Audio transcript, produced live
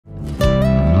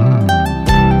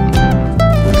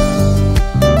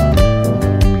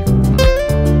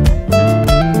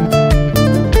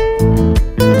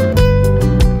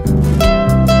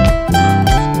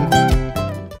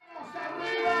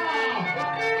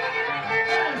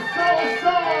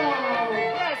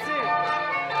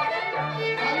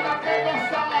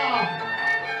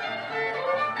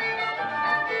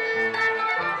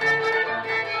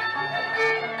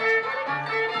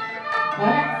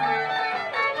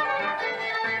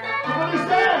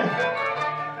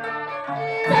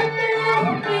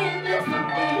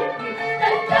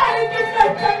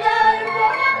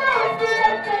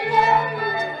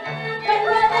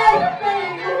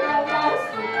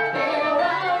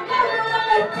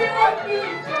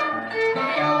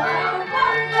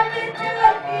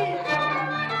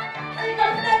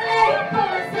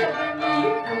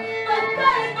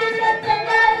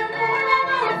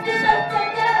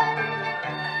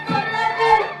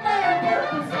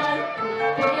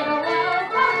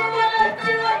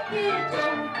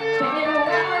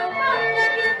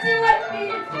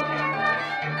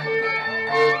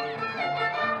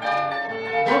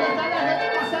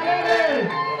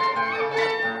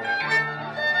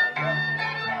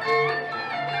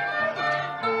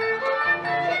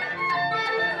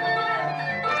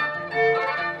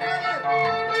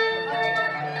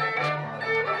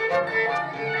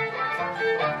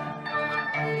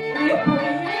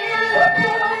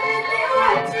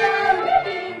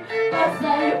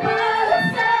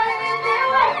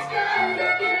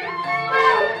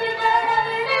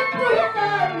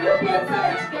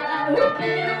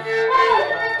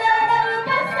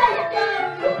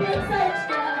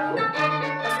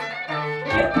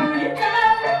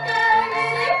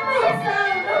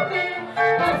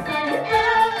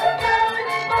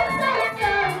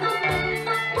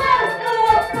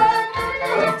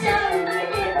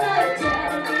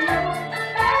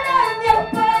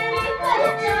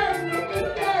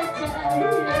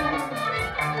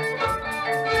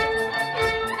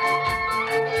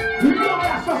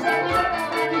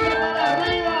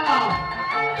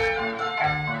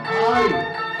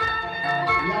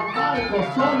Yan Marco,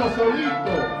 solo,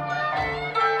 solito.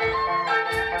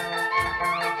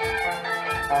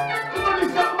 ¿Cómo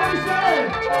dice? ¿Cómo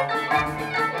dice?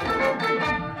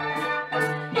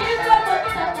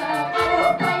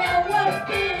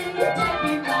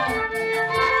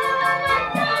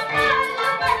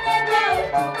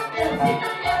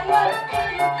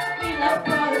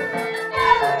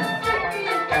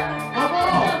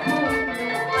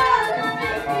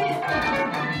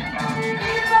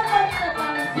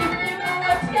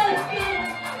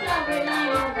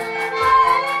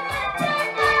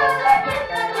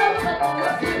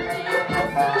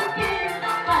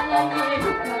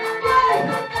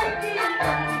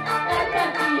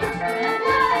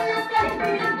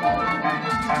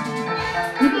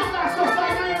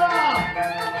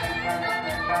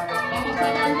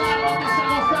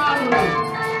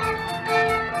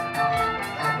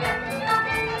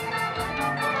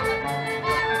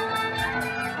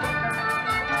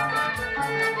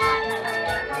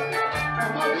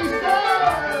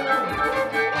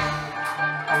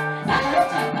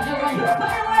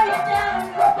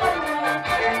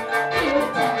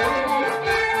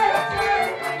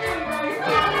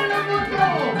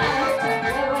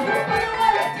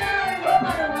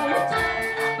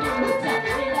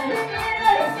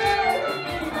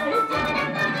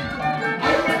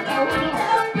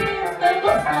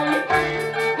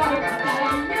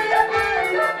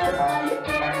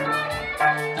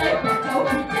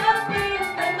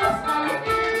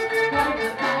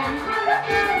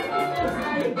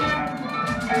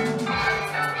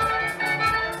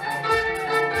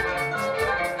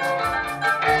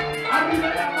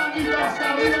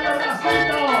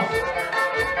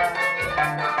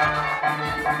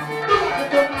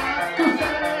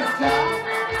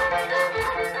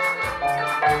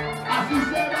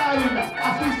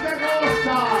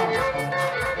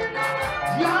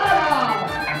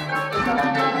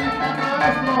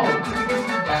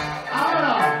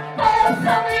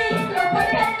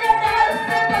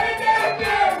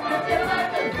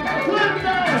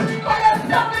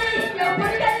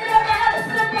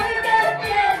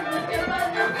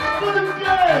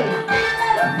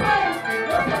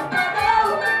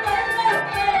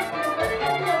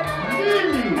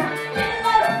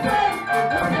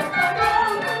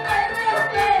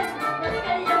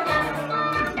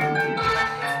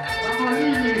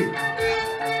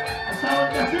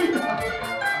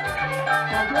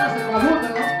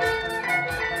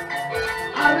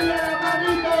 ¡Arriba la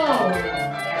manito!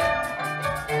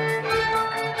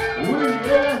 Uy,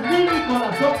 eres Lili,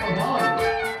 corazón, por favor.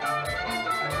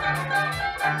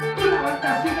 Una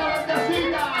vueltacita,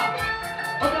 vueltacita.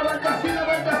 Otra vueltacita,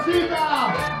 vueltacita.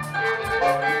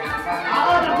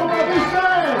 Ahora, como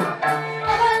dice.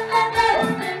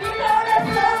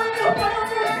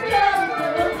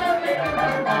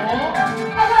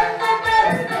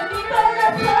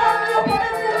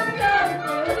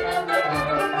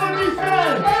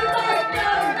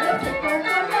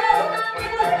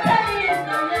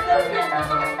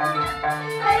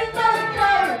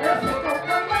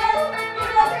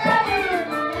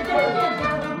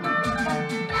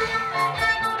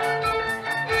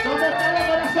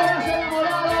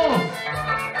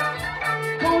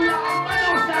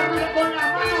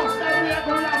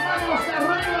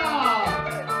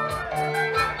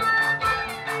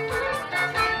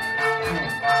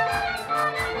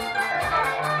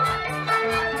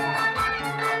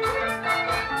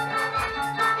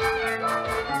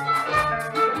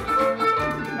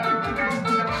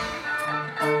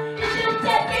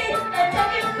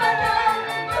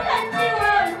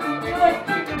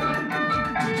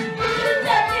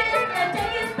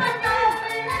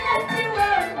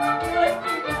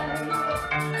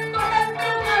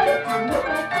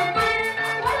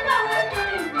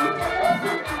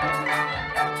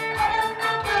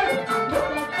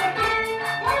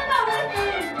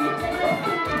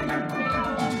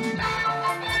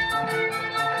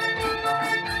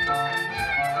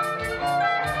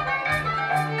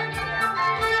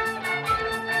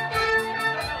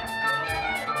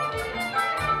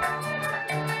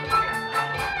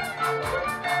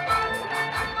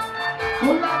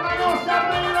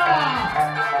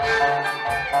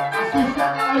 Así se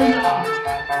baila.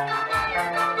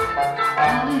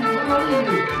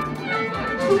 Lili.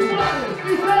 Tú puedes,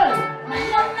 dice.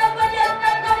 Mañana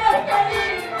no voy a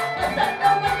ir, pasando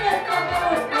mañana me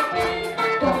voy a ir,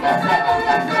 póngase que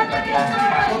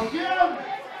 ¿Con quién?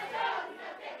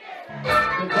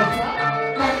 ¿Qué cosa?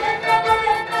 mañana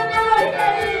me voy a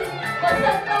ir,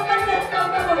 pasando mañana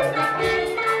me voy a ir,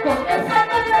 póngase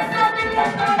que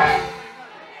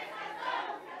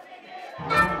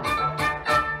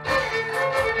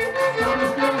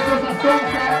 ¿Sabes quién es esa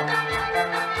sonsa?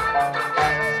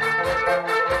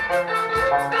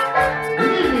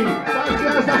 Lili, ¿sabes quién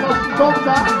es esa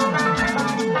sonsa?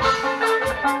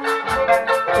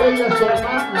 Ella es su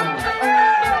hermana.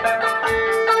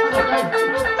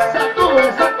 Sacude,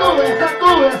 sacude,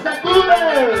 sacude, sacude.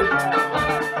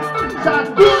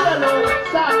 Sacúdelo,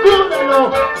 sacúdelo,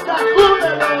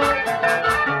 sacúdelo.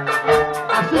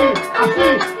 Así, así,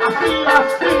 así,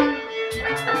 así.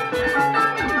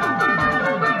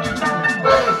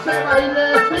 Ese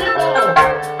bailecito,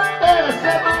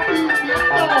 ese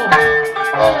movimiento,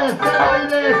 ese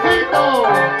bailecito.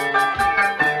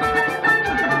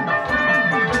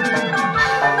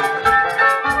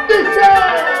 Dice.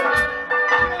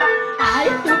 ay,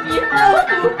 tu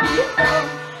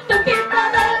quito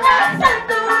de las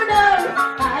alturas,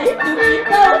 ay, tu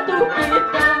quito de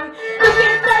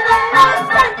las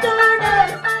alturas,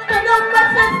 todo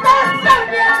pasa estás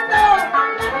sabiendo,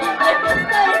 la vida que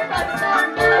estoy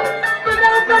pasando,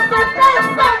 todo pasa estás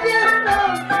sabiendo,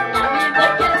 la vida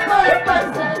que estoy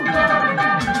pasando.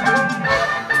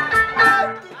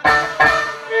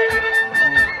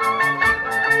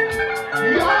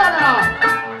 Y ahora,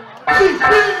 sí,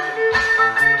 sí.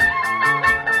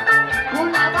 Con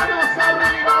las manos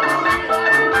arriba, arriba,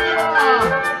 arriba.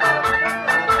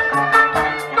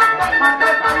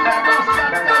 Baila, goza,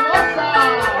 te goza.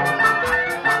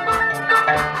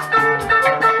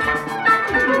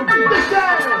 Dice.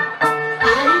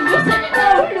 Ay, lucero,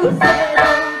 lucero,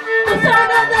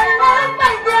 lucero de la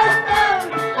mañana,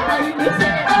 ay,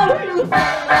 lucero,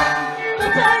 lucero,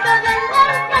 lucero de la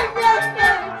mañana,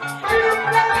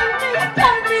 alumbra mi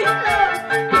camino,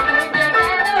 quiero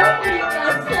llegar a mi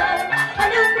casa,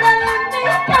 alumbra mi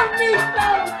camino,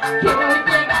 quiero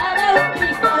llegar a mi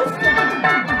casa.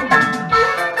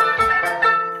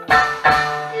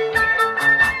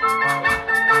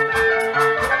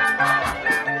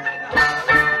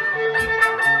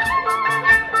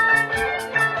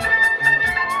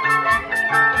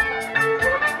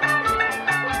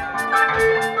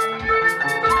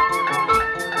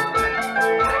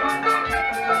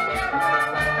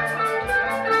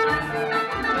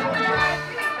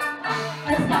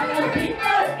 Hasta los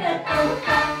gritos que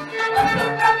tocan, los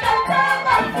gritos que se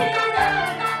vacilan,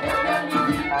 el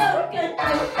violincito que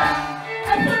tocan,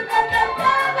 los gritos que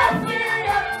se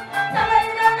vacilan, saben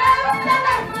llorar,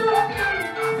 saben sufrir,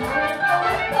 saben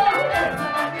robar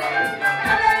corazones,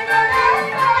 saben llorar,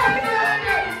 saben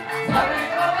sufrir, saben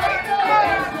robar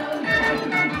corazones.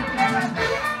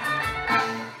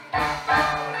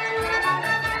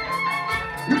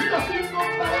 Y los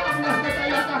incomparables de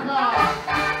Tayataja.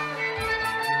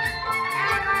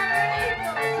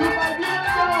 Su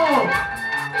movimiento.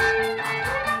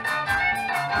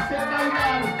 Hacer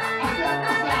bailar, hacer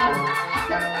pasar,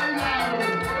 hacer bailar.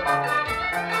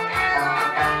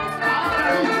 Ahora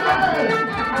dice.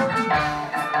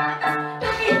 Tu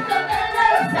quito de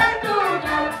las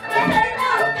alturas, que se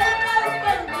rompe a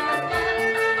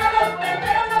los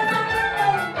perros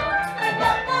sonriendo, me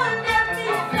cantan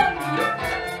mis amigos,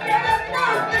 y a los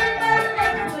noches me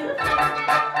recuerdan.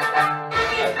 Tu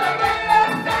quito de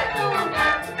las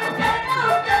alturas, que se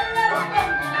rompe a los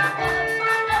mañanas,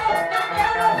 a los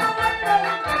perros sonriendo,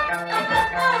 me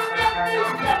cantan mis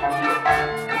amigos,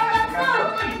 y a los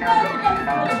noches me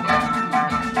recuerdan.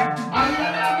 Arriba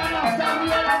las manos,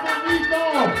 arriba las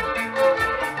manitos.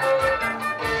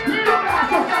 Y los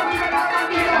brazos arriba, las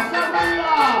manitos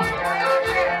arriba.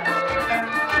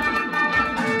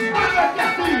 Muévete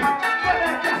así,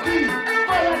 muévete así,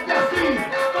 muévete así,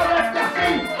 muévete así,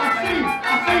 así,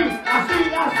 así, así,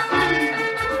 así.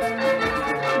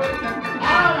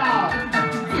 Ahora.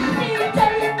 Sí, sí,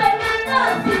 chavito lindo,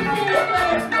 sí, sí,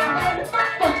 puedes volver.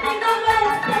 Contigo voy a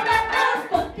descansar,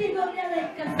 contigo voy a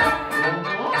descansar.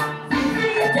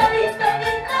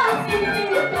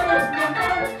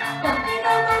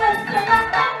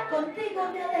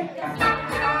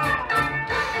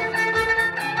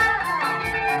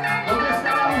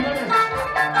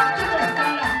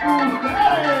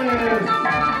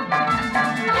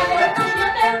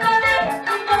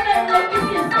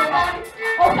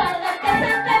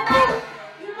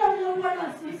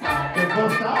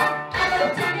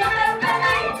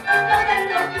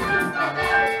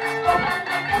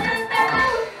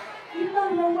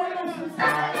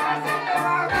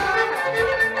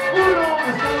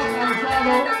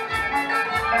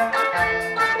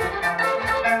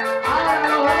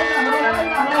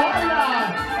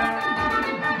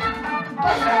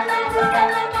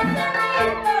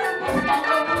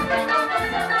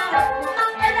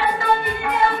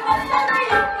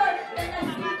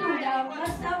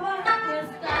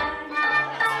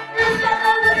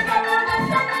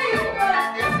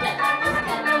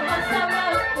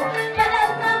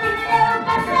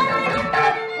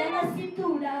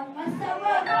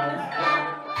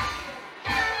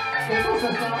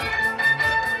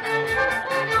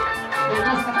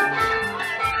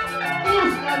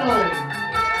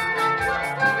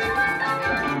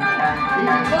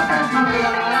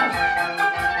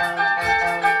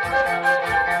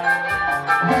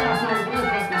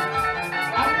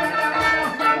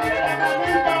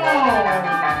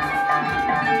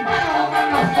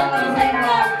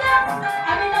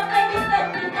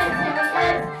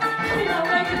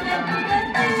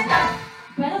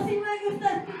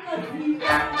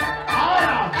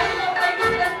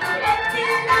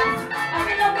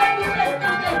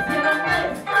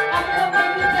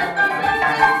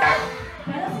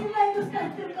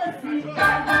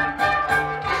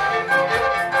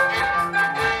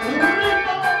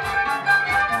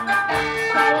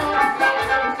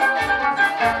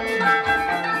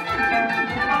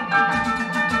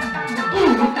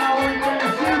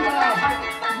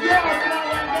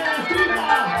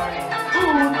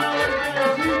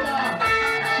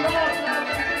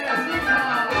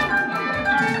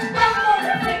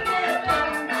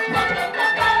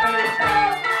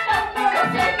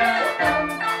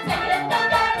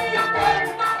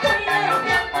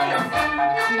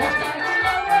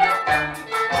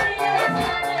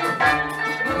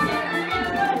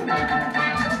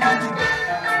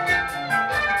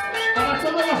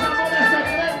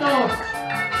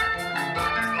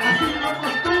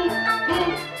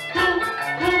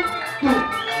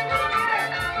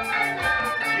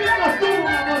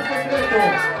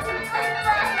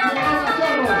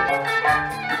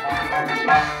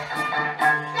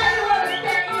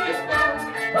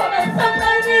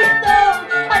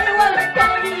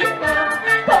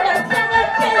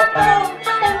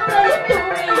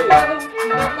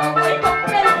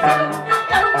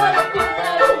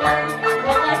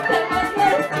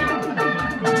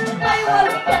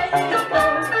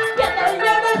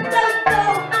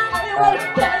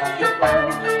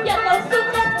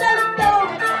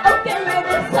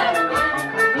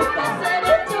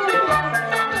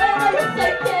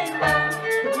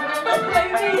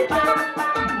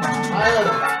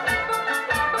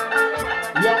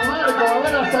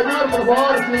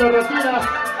 y lo retiras.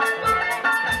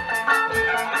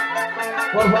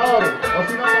 Por favor, o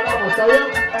si no paramos, ¿está bien?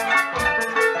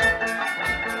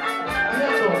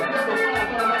 Quieto,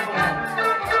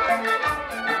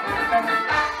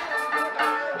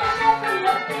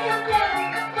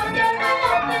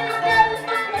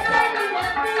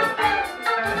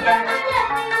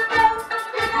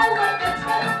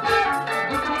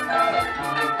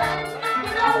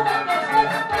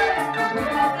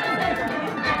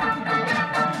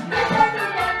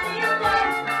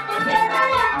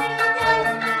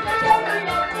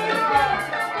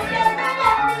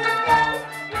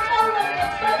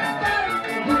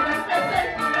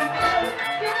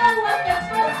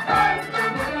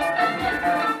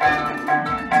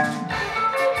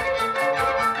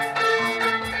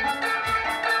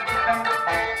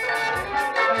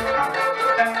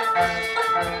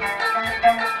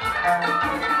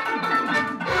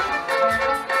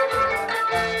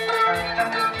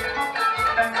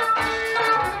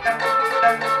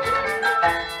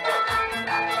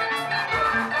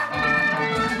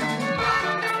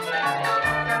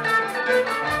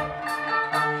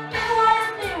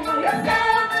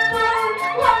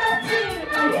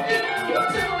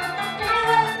 para.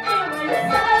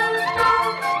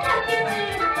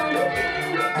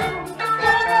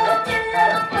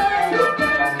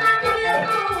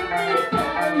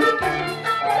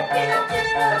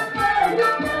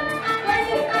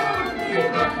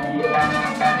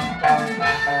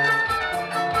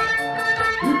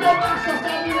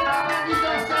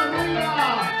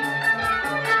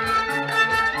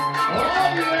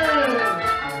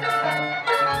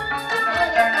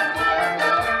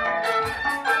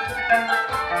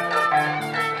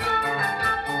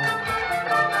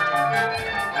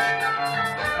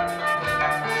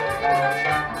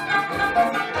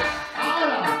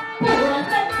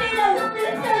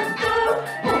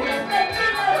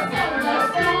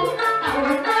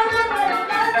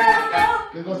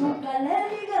 Nunca le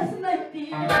digas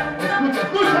mentiras. Escucha,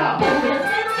 escucha. Puras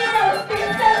mentiras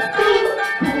piensas tú,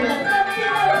 puras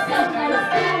mentiras hablas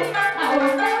tú.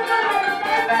 Ahora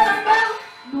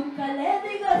no, nunca le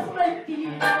digas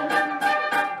mentiras.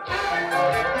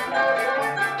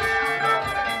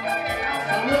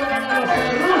 Saludan a los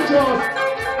serruchos.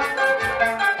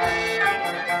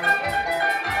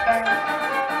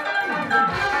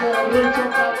 Serrucho,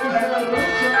 papi,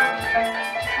 serrucho.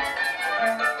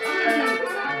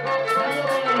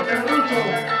 Saludan a los serruchos.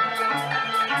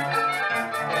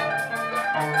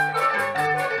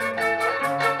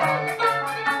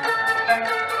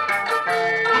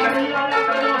 Arriba la